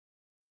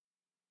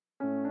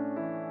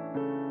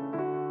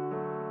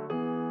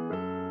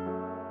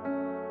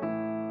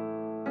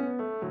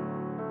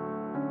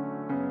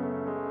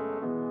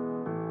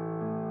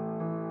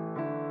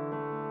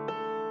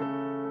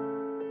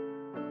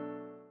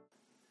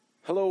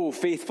Hello,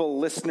 faithful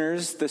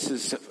listeners. This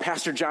is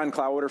Pastor John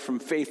Klawiter from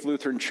Faith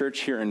Lutheran Church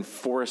here in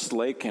Forest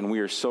Lake, and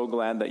we are so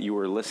glad that you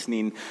are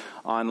listening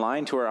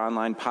online to our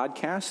online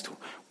podcast.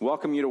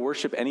 Welcome you to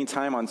worship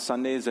anytime on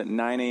Sundays at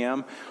 9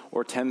 a.m.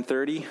 or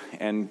 10:30,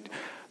 and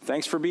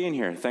thanks for being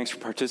here. Thanks for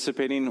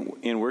participating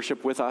in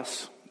worship with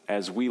us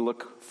as we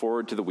look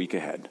forward to the week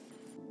ahead.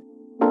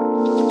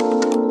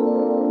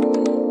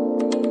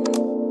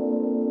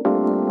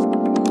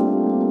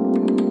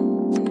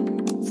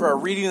 For our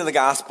reading of the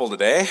gospel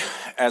today,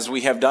 as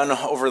we have done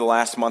over the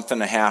last month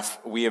and a half,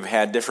 we have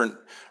had different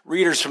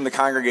readers from the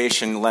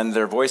congregation lend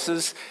their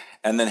voices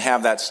and then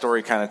have that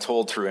story kind of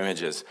told through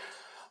images.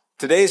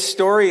 Today's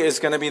story is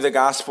going to be the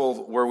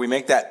gospel where we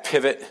make that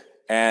pivot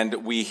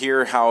and we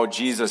hear how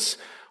Jesus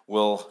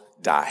will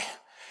die.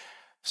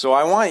 So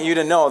I want you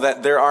to know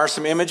that there are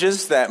some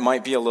images that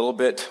might be a little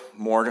bit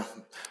more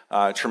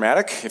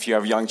traumatic. If you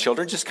have young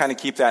children, just kind of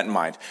keep that in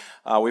mind.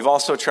 We've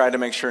also tried to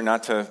make sure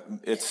not to,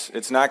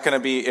 it's not going to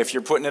be, if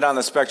you're putting it on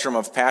the spectrum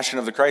of Passion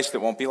of the Christ, it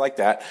won't be like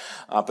that.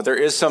 But there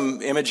is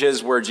some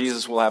images where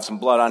Jesus will have some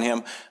blood on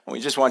him. And we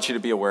just want you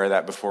to be aware of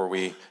that before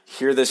we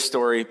hear this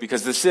story,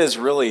 because this is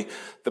really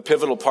the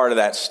pivotal part of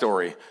that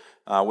story.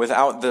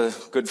 Without the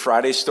Good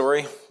Friday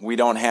story, we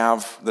don't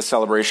have the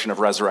celebration of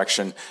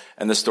resurrection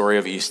and the story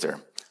of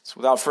Easter. So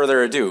without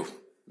further ado,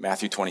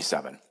 Matthew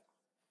 27.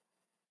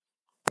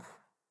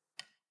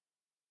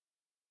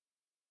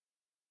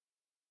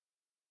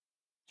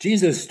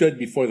 Jesus stood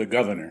before the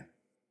governor.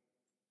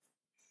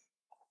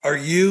 "Are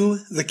you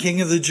the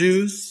King of the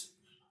Jews?"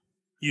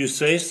 "You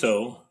say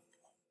so."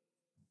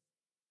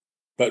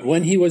 But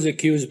when he was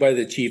accused by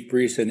the chief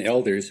priests and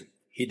elders,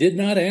 he did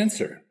not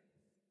answer.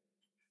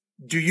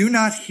 "Do you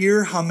not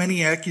hear how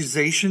many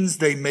accusations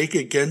they make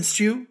against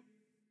you?"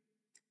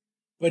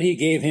 But he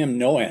gave him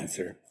no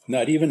answer,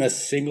 not even a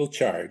single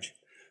charge,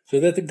 so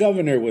that the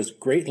governor was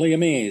greatly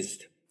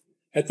amazed.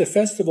 At the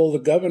festival, the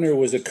governor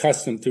was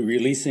accustomed to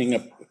releasing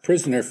a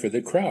prisoner for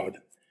the crowd,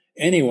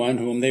 anyone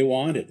whom they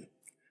wanted.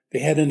 They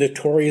had a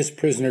notorious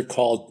prisoner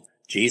called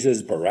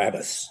Jesus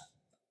Barabbas.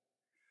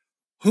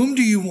 "Whom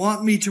do you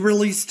want me to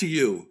release to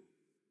you?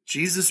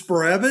 Jesus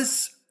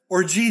Barabbas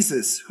or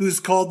Jesus, who is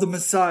called the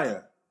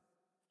Messiah?"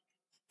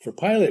 For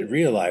Pilate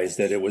realized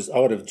that it was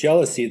out of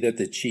jealousy that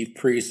the chief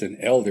priests and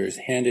elders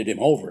handed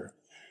him over.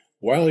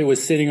 While he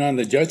was sitting on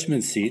the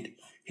judgment seat,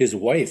 his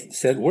wife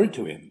sent word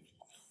to him,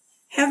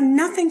 "Have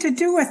nothing to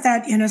do with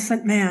that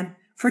innocent man,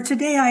 for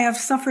today I have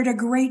suffered a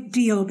great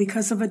deal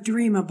because of a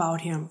dream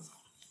about him."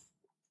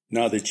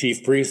 Now the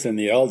chief priests and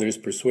the elders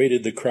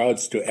persuaded the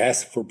crowds to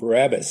ask for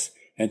Barabbas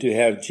and to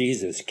have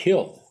Jesus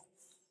killed.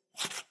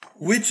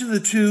 "Which of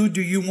the two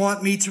do you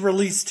want me to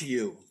release to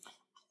you?"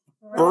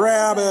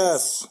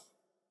 Barabbas!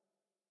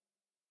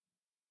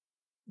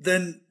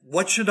 "Then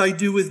what should I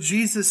do with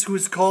Jesus, who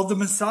is called the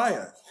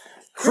Messiah?"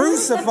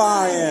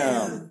 Crucify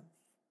him!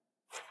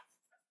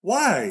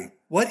 "Why?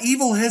 What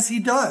evil has he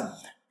done?"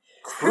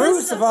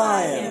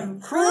 Crucify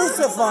him!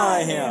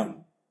 Crucify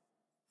him!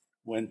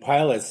 When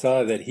Pilate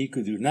saw that he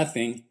could do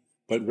nothing,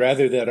 but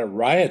rather that a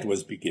riot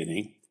was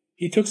beginning,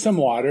 he took some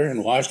water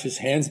and washed his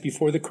hands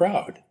before the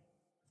crowd.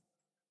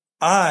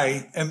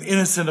 "I am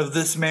innocent of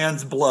this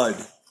man's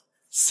blood.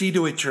 See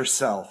to it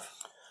yourself."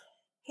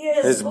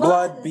 His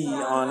blood be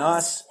on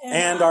us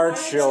and our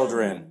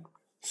children.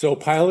 So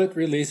Pilate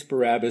released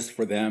Barabbas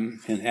for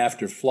them, and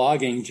after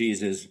flogging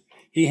Jesus,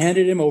 he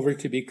handed him over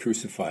to be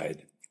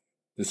crucified.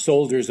 The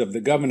soldiers of the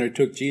governor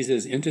took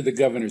Jesus into the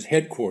governor's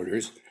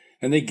headquarters,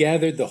 and they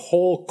gathered the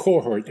whole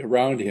cohort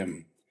around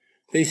him.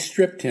 They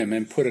stripped him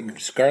and put a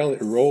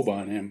scarlet robe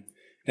on him,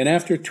 and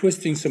after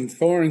twisting some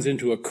thorns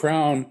into a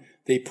crown,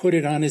 they put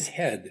it on his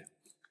head.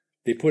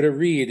 They put a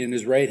reed in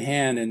his right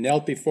hand and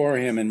knelt before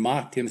him and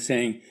mocked him,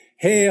 saying,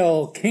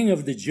 "Hail, King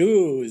of the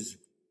Jews!"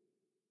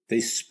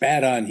 They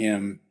spat on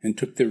him and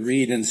took the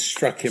reed and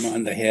struck him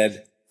on the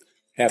head.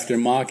 After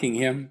mocking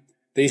him,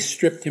 they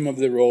stripped him of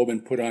the robe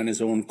and put on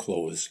his own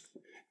clothes.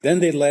 Then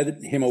they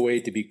led him away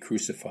to be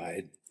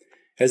crucified.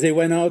 As they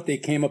went out, they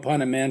came upon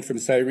a man from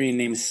Cyrene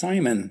named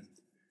Simon.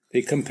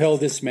 They compelled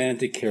this man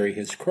to carry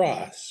his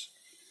cross.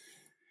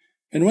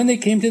 And when they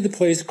came to the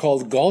place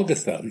called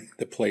Golgotha,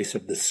 the place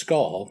of the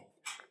skull,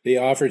 they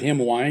offered him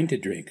wine to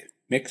drink,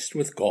 mixed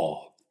with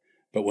gall.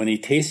 But when he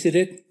tasted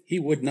it, he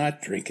would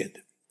not drink it.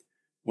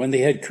 When they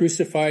had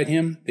crucified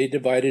him, they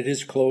divided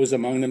his clothes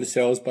among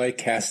themselves by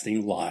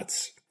casting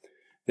lots.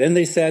 Then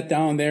they sat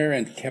down there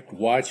and kept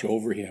watch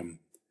over him.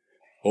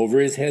 Over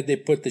his head they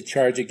put the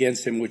charge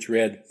against him, which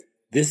read,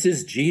 "This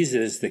is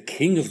Jesus, the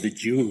King of the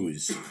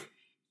Jews."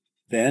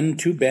 Then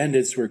 2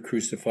 bandits were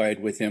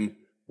crucified with him,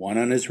 one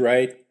on his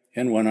right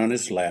and one on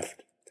his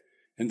left.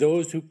 And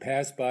those who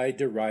passed by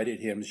derided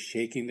him,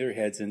 shaking their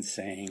heads and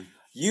saying,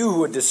 "You who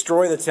would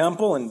destroy the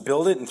temple and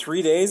build it in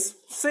 3 days,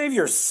 save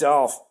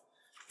yourself.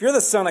 If you're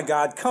the Son of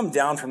God, come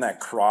down from that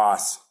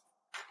cross."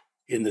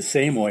 In the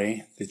same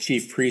way, the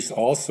chief priests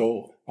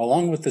also,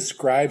 along with the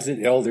scribes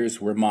and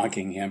elders, were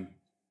mocking him.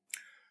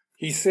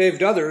 "He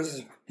saved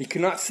others. He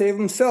cannot save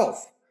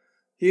himself.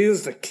 He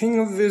is the King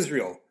of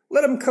Israel.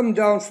 Let him come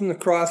down from the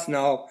cross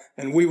now,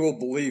 and we will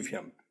believe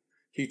him.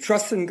 He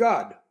trusts in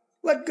God.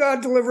 Let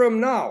God deliver him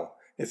now,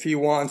 if he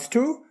wants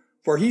to,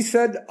 for he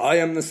said, I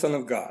am the Son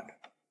of God.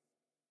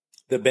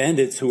 The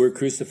bandits who were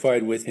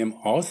crucified with him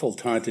also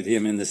taunted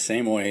him in the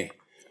same way.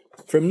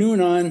 From noon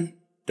on,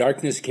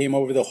 darkness came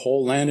over the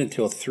whole land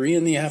until 3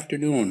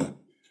 p.m.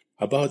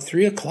 About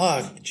 3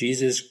 o'clock,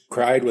 Jesus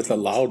cried with a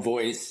loud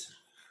voice,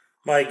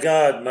 my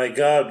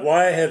God,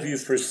 why have you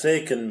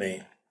forsaken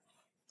me?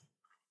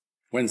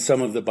 When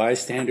some of the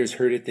bystanders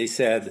heard it, they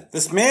said,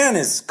 This man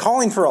is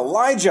calling for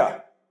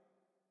Elijah.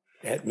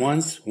 At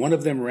once, one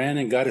of them ran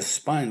and got a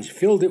sponge,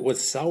 filled it with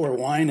sour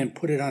wine, and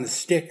put it on a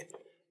stick,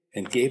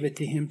 and gave it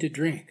to him to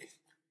drink.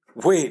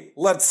 Wait,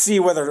 let's see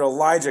whether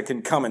Elijah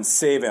can come and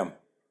save him.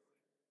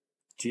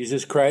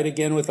 Jesus cried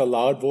again with a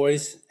loud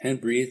voice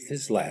and breathed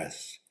his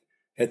last.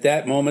 At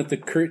that moment, the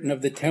curtain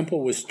of the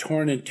temple was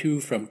torn in two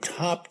from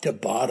top to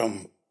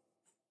bottom.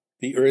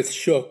 The earth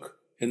shook,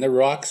 and the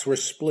rocks were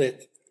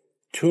split.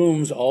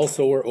 Tombs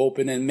also were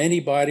open, and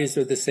many bodies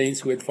of the saints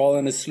who had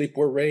fallen asleep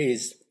were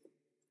raised.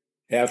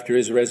 After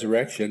his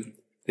resurrection,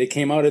 they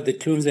came out of the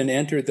tombs and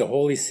entered the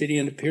holy city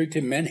and appeared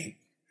to many.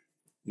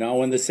 Now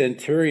when the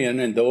centurion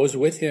and those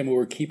with him who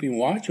were keeping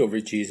watch over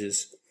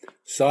Jesus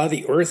saw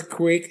the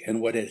earthquake and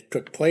what had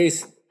took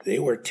place, they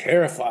were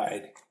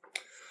terrified.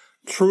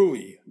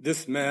 Truly,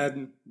 this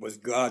man was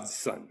God's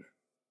Son.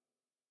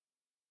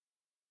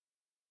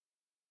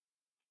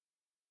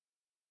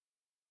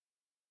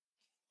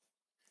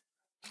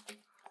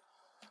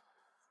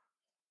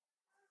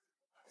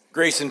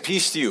 Grace and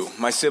peace to you,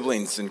 my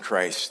siblings in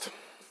Christ.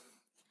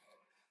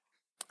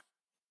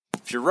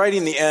 If you're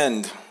writing the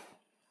end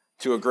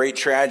to a great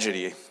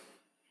tragedy,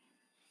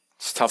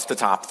 it's tough to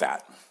top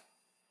that.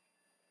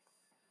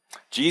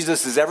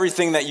 Jesus is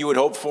everything that you would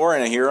hope for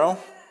in a hero.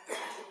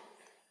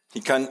 He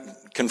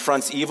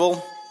confronts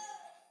evil.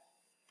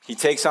 He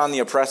takes on the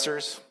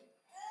oppressors.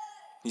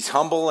 He's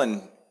humble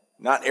and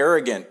not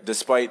arrogant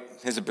despite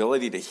his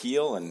ability to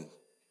heal and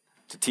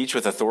to teach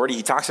with authority.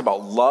 He talks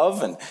about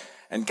love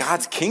and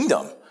God's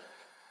kingdom.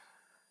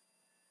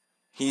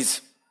 He's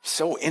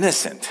so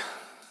innocent.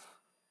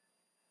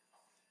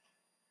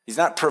 He's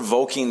not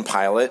provoking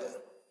Pilate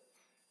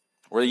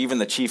or even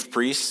the chief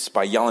priests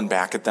by yelling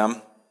back at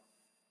them.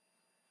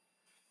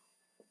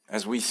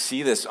 As we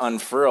see this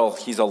unfurl,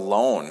 he's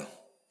alone.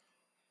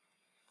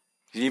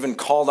 He even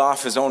called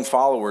off his own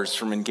followers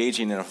from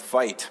engaging in a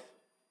fight.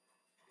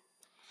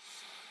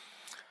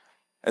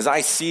 As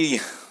I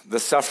see the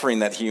suffering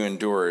that he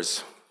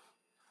endures,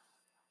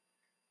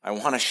 I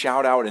want to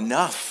shout out,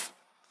 enough.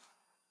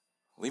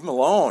 Leave him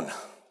alone.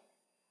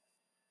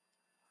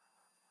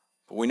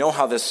 But we know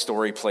how this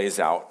story plays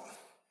out.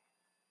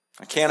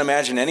 I can't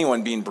imagine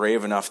anyone being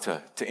brave enough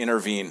to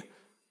intervene.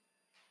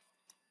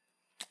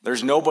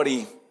 There's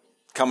nobody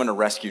coming to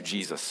rescue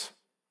Jesus.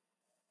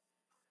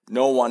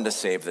 No one to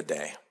save the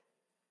day.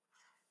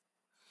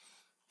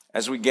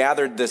 As we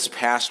gathered this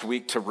past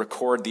week to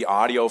record the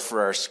audio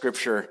for our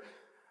scripture,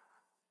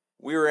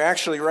 we were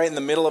actually right in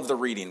the middle of the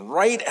reading,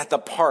 right at the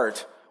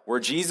part where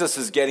Jesus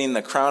is getting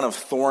the crown of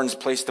thorns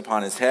placed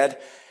upon his head,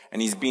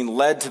 and he's being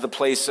led to the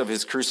place of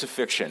his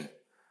crucifixion,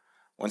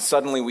 when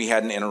suddenly we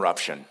had an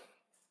interruption.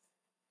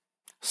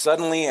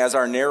 Suddenly, as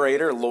our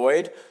narrator,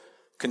 Lloyd,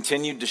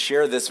 continued to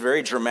share this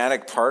very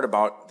dramatic part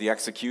about the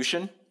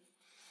execution,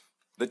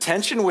 the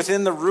tension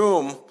within the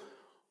room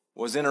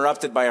was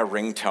interrupted by a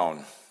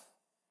ringtone.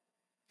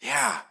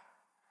 Yeah,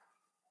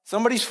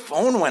 somebody's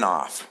phone went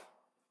off.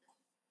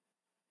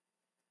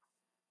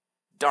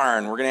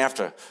 Darn, we're going to have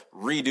to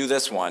redo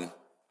this one.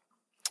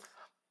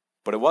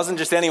 But it wasn't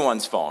just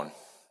anyone's phone.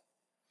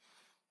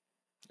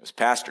 It was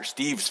Pastor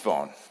Steve's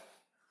phone.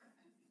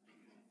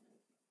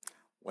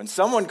 When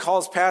someone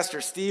calls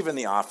Pastor Steve in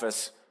the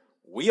office,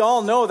 we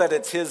all know that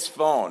it's his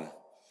phone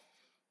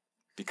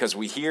because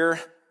we hear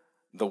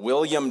the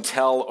William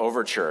Tell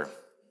overture.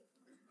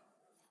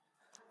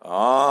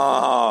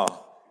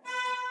 Oh.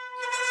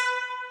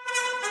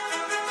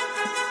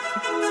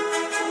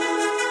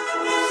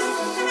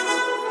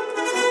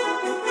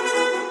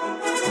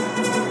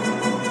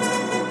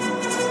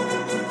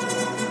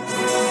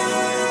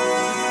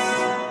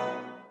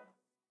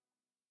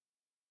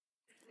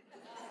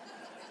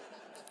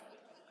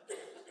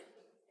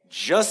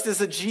 Just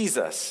as a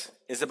Jesus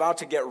is about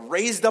to get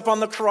raised up on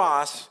the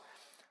cross,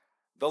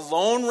 the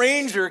Lone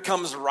Ranger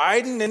comes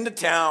riding into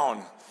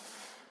town.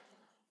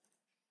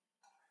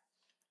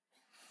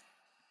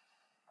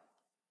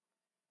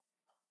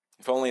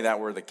 If only that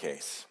were the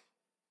case.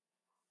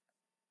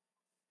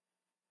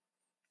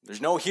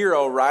 There's no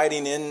hero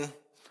riding in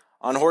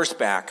on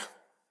horseback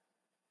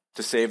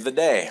to save the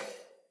day.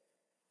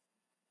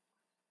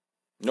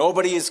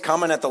 Nobody is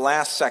coming at the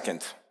last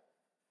second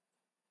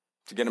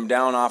to get him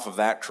down off of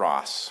that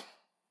cross.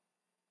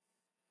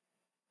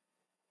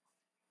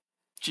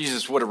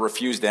 Jesus would have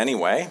refused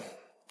anyway.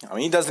 I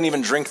mean, he doesn't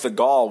even drink the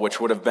gall, which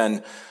would have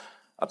been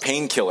a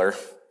painkiller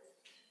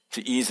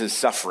to ease his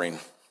suffering.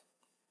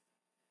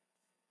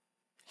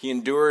 He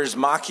endures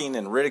mocking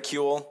and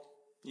ridicule.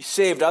 You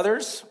saved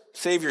others,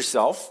 save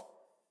yourself.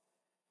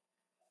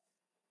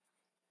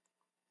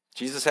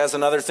 Jesus has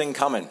another thing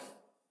coming.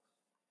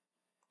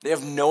 They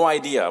have no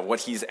idea what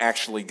he's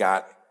actually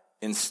got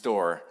in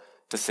store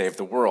to save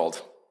the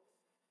world.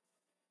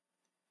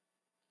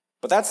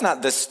 But that's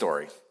not this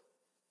story.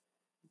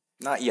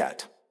 Not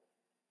yet.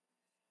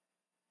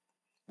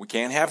 We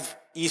can't have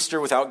Easter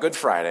without Good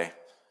Friday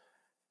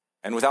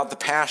and without the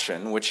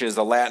Passion, which is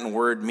a Latin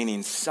word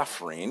meaning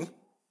suffering.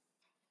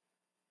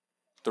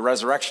 The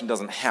resurrection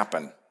doesn't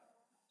happen.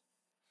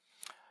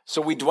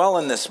 So we dwell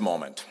in this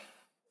moment.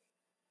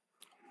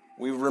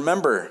 We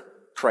remember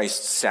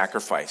Christ's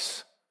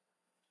sacrifice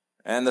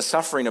and the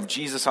suffering of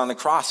Jesus on the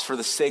cross for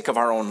the sake of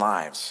our own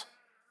lives.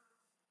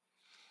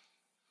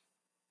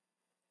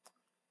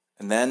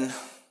 And then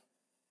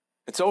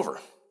it's over.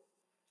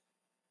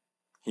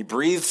 He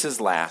breathes his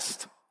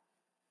last.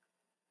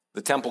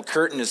 The temple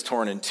curtain is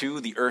torn in two.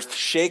 The earth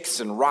shakes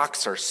and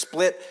rocks are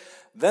split.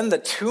 Then the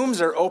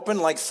tombs are open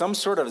like some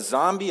sort of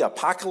zombie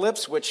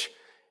apocalypse, which,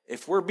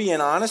 if we're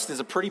being honest, is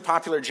a pretty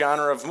popular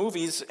genre of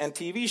movies and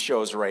TV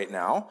shows right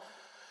now.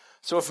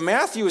 So if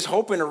Matthew is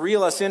hoping to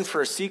reel us in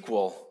for a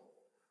sequel,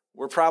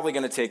 we're probably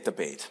going to take the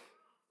bait.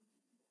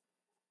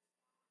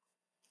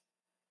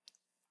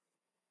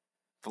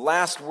 The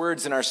last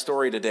words in our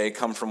story today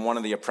come from one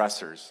of the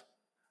oppressors,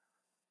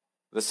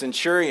 the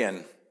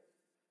centurion,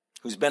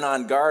 who's been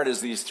on guard as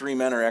these three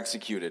men are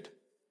executed.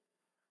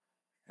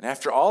 And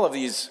after all of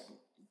these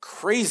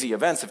crazy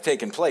events have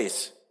taken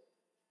place,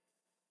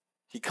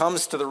 he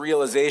comes to the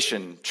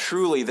realization,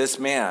 truly this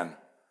man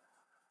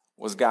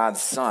was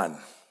God's son.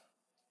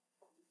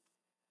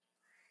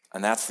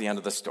 And that's the end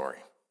of the story.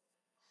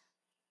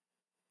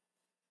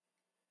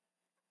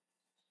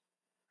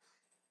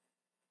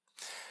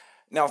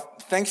 Now,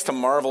 thanks to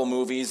Marvel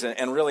movies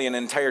and really an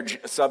entire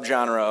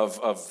subgenre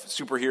of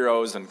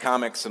superheroes and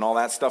comics and all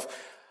that stuff,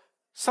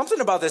 something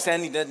about this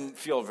ending didn't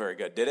feel very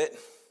good, did it?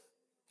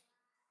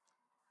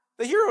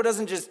 The hero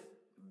doesn't just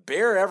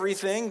bear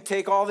everything,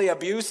 take all the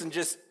abuse, and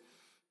just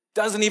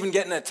doesn't even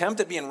get an attempt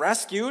at being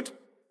rescued.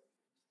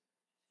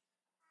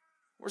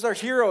 Where's our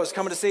heroes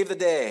coming to save the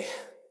day?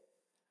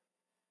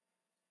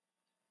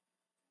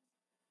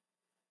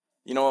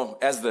 You know,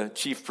 as the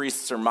chief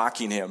priests are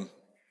mocking him,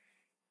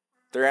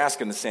 they're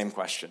asking the same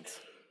questions.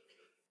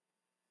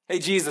 Hey,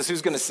 Jesus,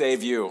 who's going to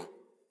save you?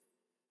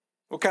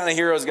 What kind of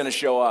hero is going to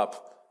show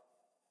up,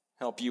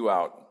 help you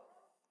out?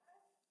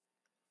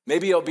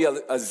 Maybe he'll be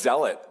a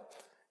zealot,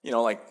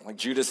 like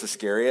Judas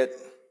Iscariot.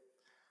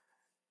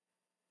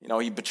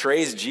 He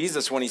betrays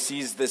Jesus when he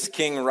sees this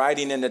king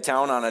riding into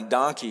town on a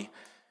donkey.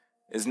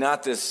 Is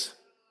not this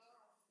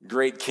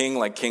great king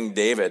like King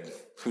David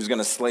who's going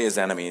to slay his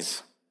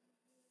enemies.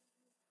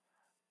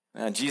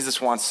 And Jesus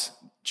wants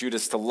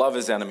Judas to love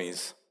his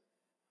enemies.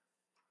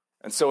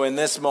 And so in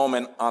this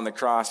moment on the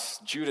cross,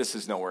 Judas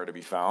is nowhere to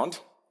be found.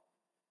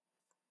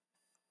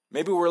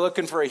 Maybe we're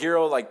looking for a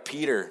hero like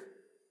Peter,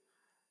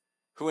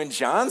 who in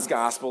John's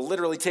gospel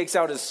literally takes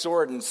out his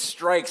sword and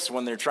strikes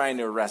when they're trying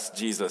to arrest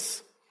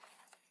Jesus.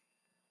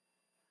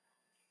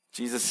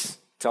 Jesus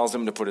tells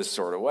him to put his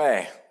sword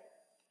away.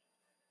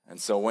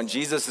 And so when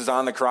Jesus is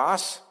on the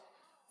cross,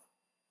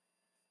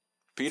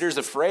 Peter's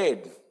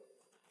afraid,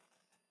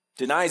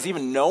 denies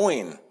even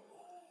knowing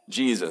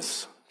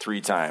Jesus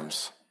 3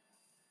 times.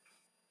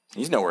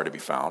 He's nowhere to be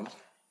found.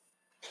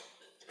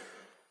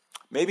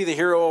 Maybe the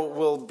hero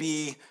will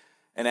be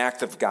an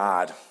act of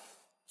God.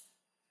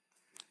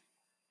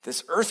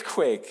 This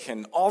earthquake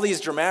and all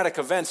these dramatic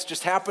events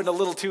just happened a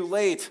little too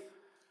late.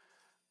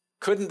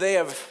 Couldn't they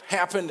have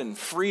happened and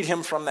freed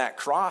him from that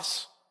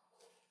cross?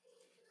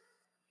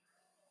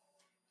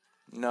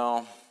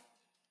 No.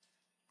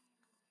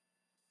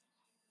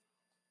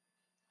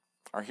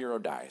 Our hero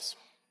dies.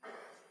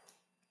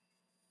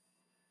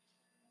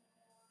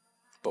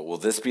 But will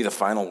this be the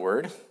final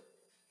word?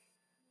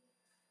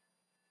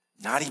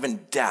 Not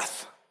even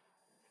death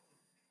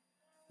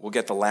will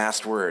get the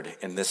last word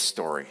in this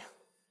story.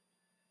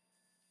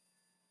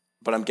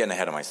 But I'm getting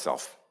ahead of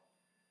myself.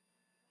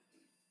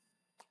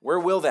 Where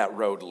will that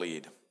road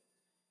lead?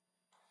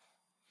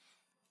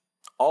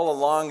 All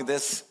along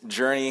this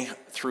journey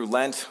through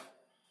Lent,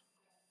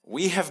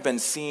 we have been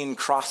seeing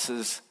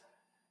crosses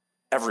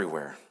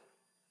everywhere.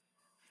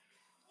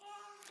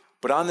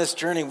 But on this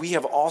journey, we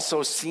have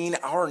also seen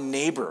our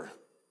neighbor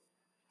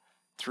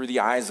through the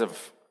eyes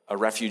of a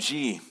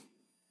refugee,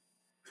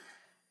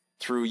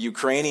 through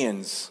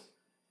Ukrainians,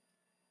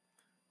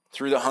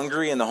 through the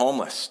hungry and the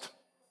homeless.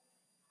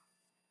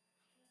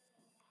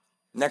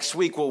 Next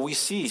week, will we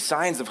see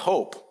signs of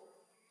hope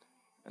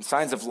and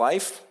signs of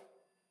life?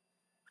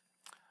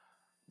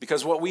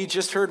 Because what we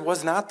just heard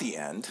was not the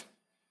end.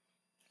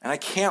 And I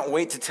can't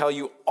wait to tell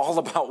you all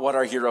about what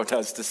our hero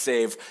does to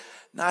save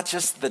not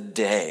just the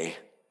day.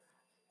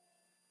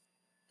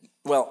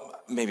 Well,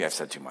 maybe I've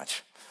said too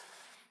much.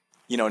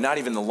 Not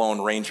even the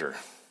Lone Ranger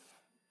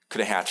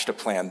could have hatched a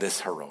plan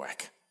this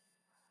heroic.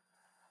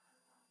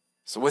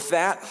 So with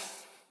that,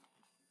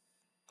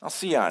 I'll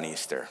see you on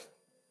Easter.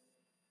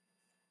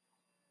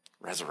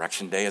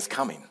 Resurrection Day is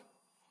coming.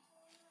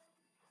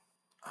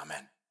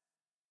 Amen.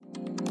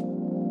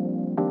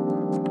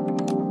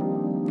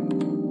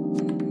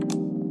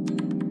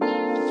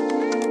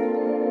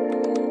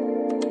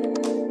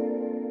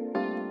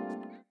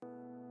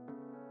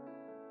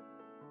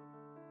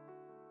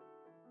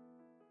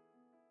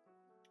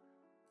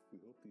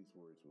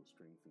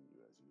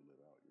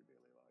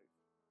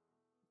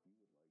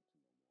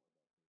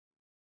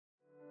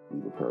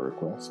 leave a prayer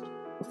request,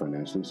 or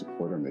financially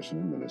support our mission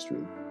and ministry,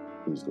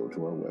 please go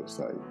to our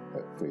website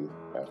at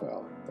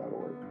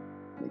faithfl.org.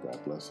 May God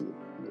bless you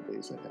in the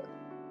days ahead.